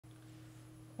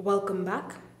Welcome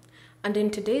back, and in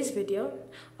today's video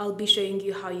I'll be showing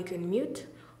you how you can mute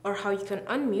or how you can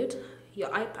unmute your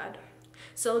iPad.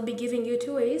 So I'll be giving you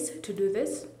two ways to do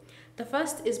this. The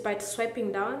first is by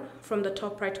swiping down from the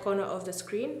top right corner of the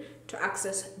screen to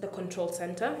access the control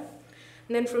center.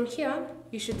 And then from here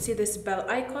you should see this bell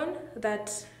icon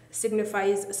that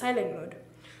signifies silent mode.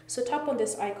 So tap on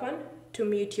this icon to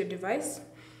mute your device,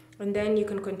 and then you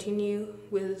can continue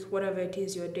with whatever it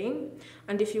is you're doing.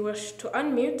 And if you wish to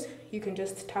unmute, you can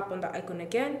just tap on the icon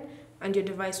again and your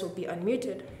device will be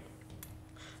unmuted.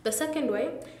 The second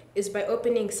way is by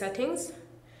opening settings,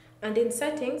 and in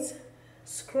settings,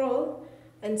 scroll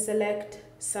and select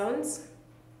sounds.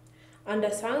 Under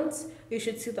sounds, you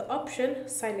should see the option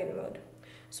silent mode.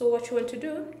 So what you want to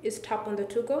do is tap on the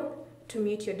toggle to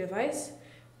mute your device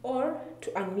or to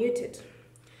unmute it.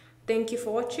 Thank you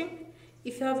for watching.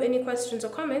 If you have any questions or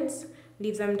comments,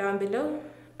 leave them down below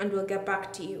and we'll get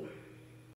back to you.